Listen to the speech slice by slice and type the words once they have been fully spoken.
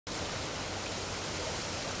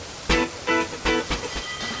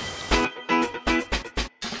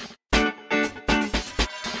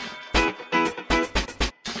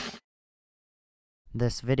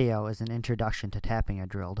This video is an introduction to tapping a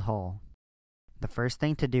drilled hole. The first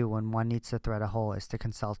thing to do when one needs to thread a hole is to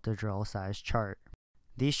consult the drill size chart.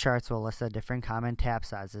 These charts will list the different common tap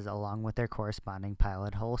sizes along with their corresponding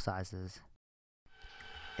pilot hole sizes.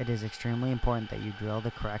 It is extremely important that you drill the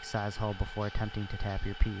correct size hole before attempting to tap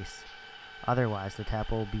your piece. Otherwise, the tap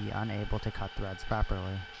will be unable to cut threads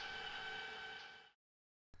properly.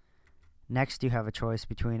 Next, you have a choice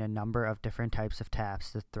between a number of different types of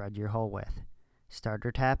taps to thread your hole with: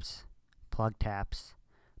 starter taps, plug taps,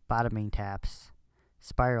 bottoming taps,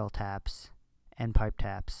 spiral taps, and pipe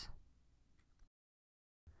taps.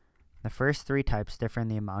 The first three types differ in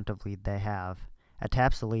the amount of lead they have. A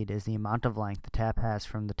tap's lead is the amount of length the tap has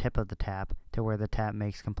from the tip of the tap to where the tap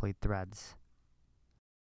makes complete threads.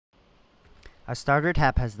 A starter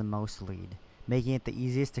tap has the most lead, making it the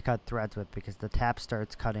easiest to cut threads with because the tap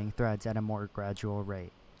starts cutting threads at a more gradual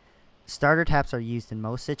rate. Starter taps are used in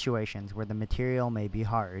most situations where the material may be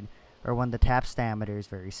hard or when the tap's diameter is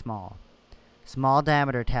very small. Small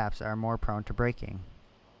diameter taps are more prone to breaking.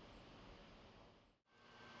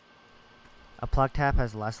 A plug tap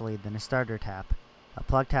has less lead than a starter tap. A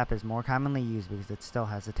plug tap is more commonly used because it still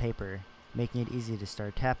has a taper, making it easy to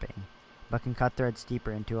start tapping, but can cut threads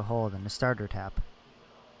deeper into a hole than a starter tap.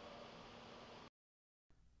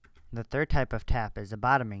 The third type of tap is a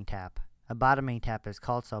bottoming tap. A bottoming tap is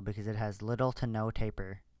called so because it has little to no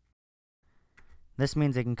taper. This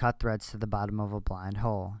means it can cut threads to the bottom of a blind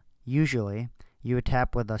hole. Usually, you would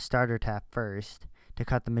tap with a starter tap first to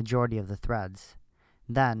cut the majority of the threads.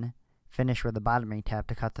 Then, finish with a bottoming tap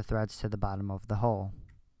to cut the threads to the bottom of the hole.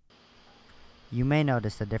 You may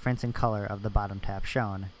notice the difference in color of the bottom tap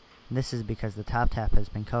shown. This is because the top tap has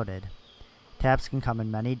been coated. Taps can come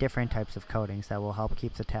in many different types of coatings that will help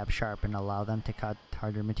keep the tap sharp and allow them to cut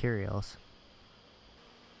harder materials.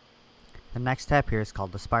 The next tap here is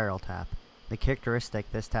called the spiral tap. The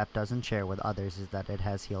characteristic this tap doesn't share with others is that it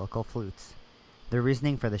has helical flutes. The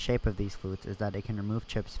reasoning for the shape of these flutes is that it can remove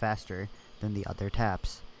chips faster than the other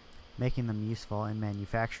taps, making them useful in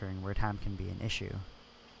manufacturing where time can be an issue.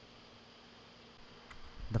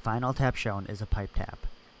 The final tap shown is a pipe tap.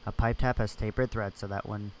 A pipe tap has tapered threads so that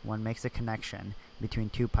when one makes a connection between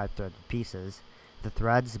two pipe-threaded pieces, the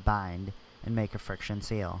threads bind and make a friction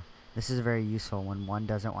seal. This is very useful when one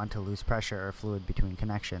doesn't want to lose pressure or fluid between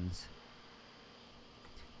connections.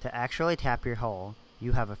 To actually tap your hole,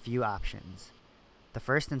 you have a few options. The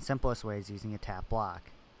first and simplest way is using a tap block.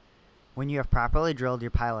 When you have properly drilled your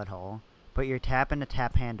pilot hole, put your tap in a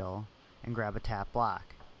tap handle and grab a tap block.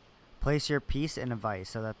 Place your piece in a vise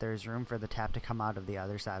so that there is room for the tap to come out of the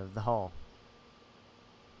other side of the hole.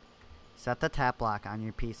 Set the tap block on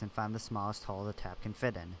your piece and find the smallest hole the tap can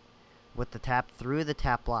fit in. With the tap through the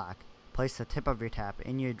tap block, place the tip of your tap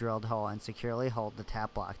in your drilled hole and securely hold the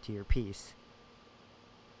tap block to your piece.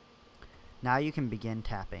 Now you can begin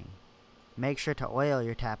tapping. Make sure to oil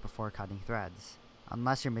your tap before cutting threads,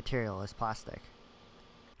 unless your material is plastic.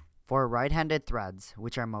 For right-handed threads,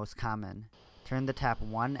 which are most common, turn the tap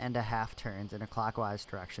 1.5 turns in a clockwise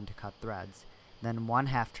direction to cut threads, then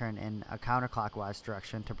 1/2 turn in a counterclockwise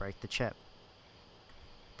direction to break the chip.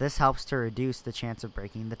 This helps to reduce the chance of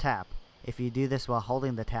breaking the tap. If you do this while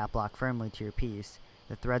holding the tap block firmly to your piece,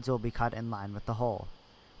 the threads will be cut in line with the hole.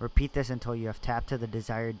 Repeat this until you have tapped to the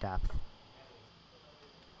desired depth.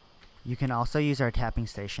 You can also use our tapping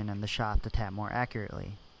station in the shop to tap more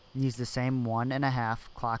accurately. Use the same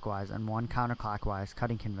 1.5 clockwise and 1 counterclockwise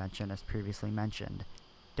cutting convention as previously mentioned.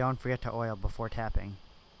 Don't forget to oil before tapping.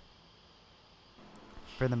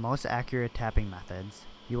 For the most accurate tapping methods,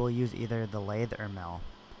 you will use either the lathe or mill.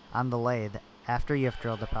 On the lathe, after you have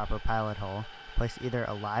drilled the proper pilot hole, place either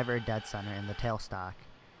a live or dead center in the tailstock.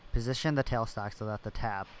 Position the tailstock so that the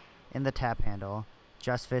tap, in the tap handle,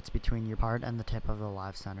 just fits between your part and the tip of the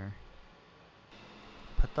live center.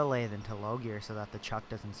 Put the lathe into low gear so that the chuck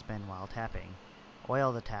doesn't spin while tapping.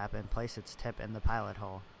 Oil the tap and place its tip in the pilot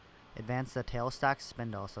hole. Advance the tailstock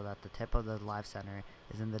spindle so that the tip of the live center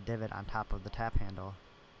is in the divot on top of the tap handle.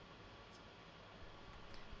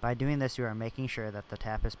 By doing this, you are making sure that the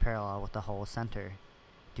tap is parallel with the hole center.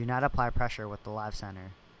 Do not apply pressure with the live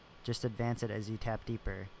center. Just advance it as you tap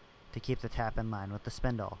deeper to keep the tap in line with the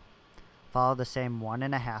spindle. Follow the same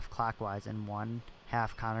 1.5 clockwise and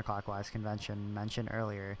 1/2 counterclockwise convention mentioned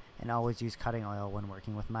earlier, and always use cutting oil when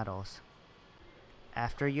working with metals.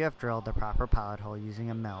 After you have drilled the proper pilot hole using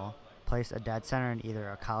a mill, place a dead center in either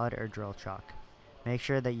a collet or drill chuck. Make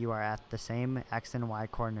sure that you are at the same X and Y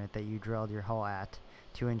coordinate that you drilled your hole at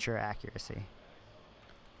to ensure accuracy.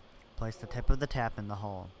 Place the tip of the tap in the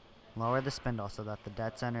hole. Lower the spindle so that the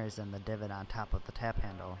dead center is in the divot on top of the tap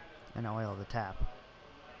handle, and oil the tap.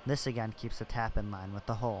 This again keeps the tap in line with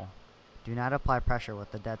the hole. Do not apply pressure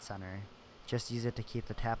with the dead center. Just use it to keep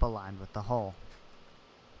the tap aligned with the hole.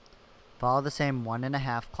 Follow the same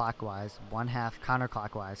 1.5 clockwise, 1/2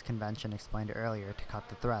 counterclockwise convention explained earlier to cut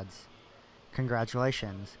the threads.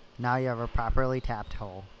 Congratulations! Now you have a properly tapped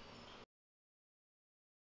hole.